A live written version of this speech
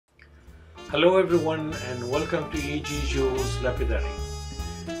Hello everyone and welcome to E.G. Jules Lapidary.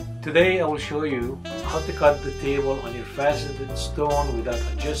 Today I will show you how to cut the table on your faceted stone without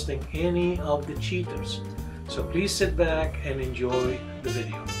adjusting any of the cheaters. So please sit back and enjoy the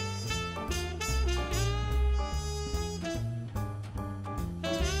video.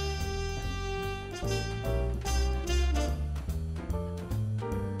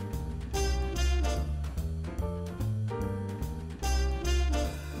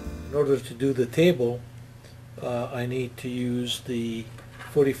 In order to do the table, I need to use the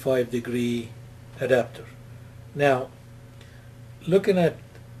 45-degree adapter. Now, looking at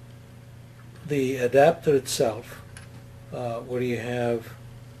the adapter itself, where you have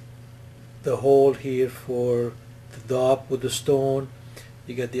the hole here for the dop with the stone,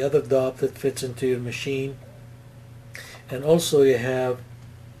 you get the other dop that fits into your machine, and also you have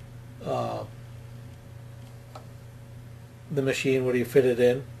the machine where you fit it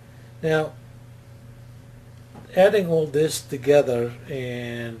in. Now, adding all this together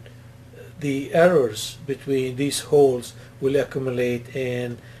and the errors between these holes will accumulate,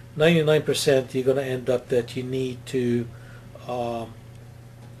 and 99% you're going to end up that you need to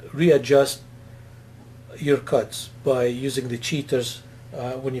readjust your cuts by using the cheaters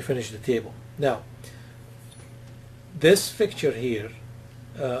when you finish the table. Now, this fixture here,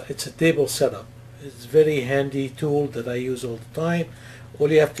 it's a table setup. It's a very handy tool that I use all the time. All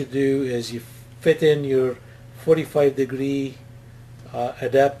you have to do is you fit in your 45-degree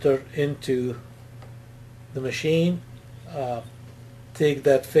adapter into the machine, take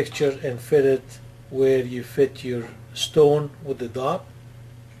that fixture and fit it where you fit your stone with the dop,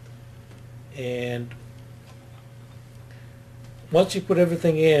 and once you put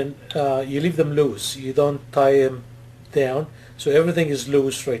everything in, you leave them loose. You don't tie them down, so everything is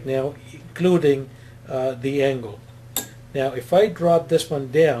loose right now, including the angle. Now, if I drop this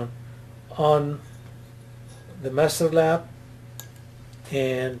one down on the master lap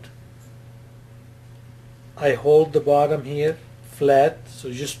and I hold the bottom here flat, so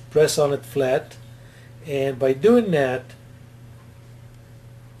just press on it flat, and by doing that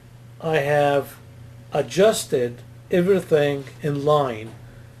I have adjusted everything in line.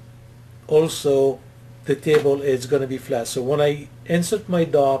 Also, the table is going to be flat, so when I insert my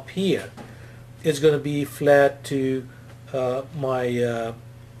dop here, it's going to be flat to my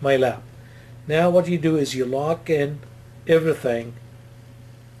lap. Now what you do is you lock in everything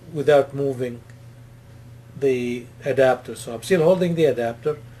without moving the adapter. So I'm still holding the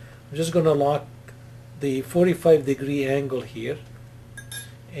adapter. I'm just going to lock the 45-degree angle here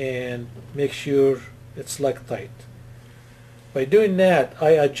and make sure it's locked tight. By doing that,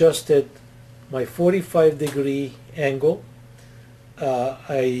 I adjusted my 45-degree angle.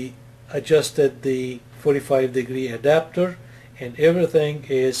 I adjusted the 45-degree adapter, and everything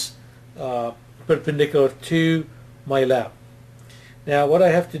is perpendicular to my lap. Now what I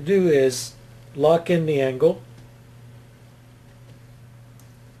have to do is lock in the angle,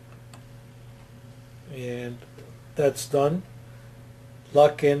 and that's done.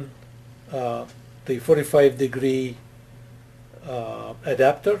 Lock in the 45-degree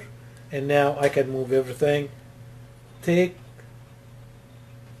adapter, and now I can move everything. Take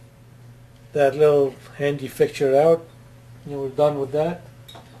that little handy fixture out. We're done with that,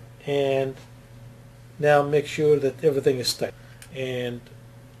 and now make sure that everything is tight, and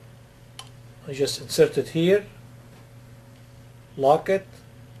I just insert it here, lock it,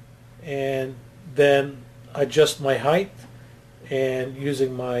 and then adjust my height and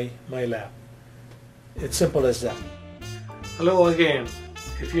using my lap. It's simple as that. Hello again.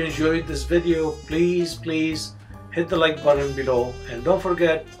 If you enjoyed this video, please hit the like button below, and don't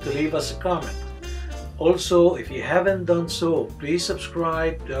forget to leave us a comment. Also, if you haven't done so, please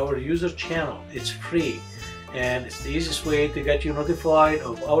subscribe to our user channel. It's free, and it's the easiest way to get you notified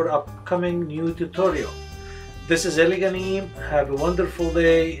of our upcoming new tutorial. This is Ali Ghanim. Have a wonderful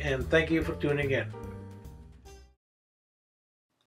day, and thank you for tuning in.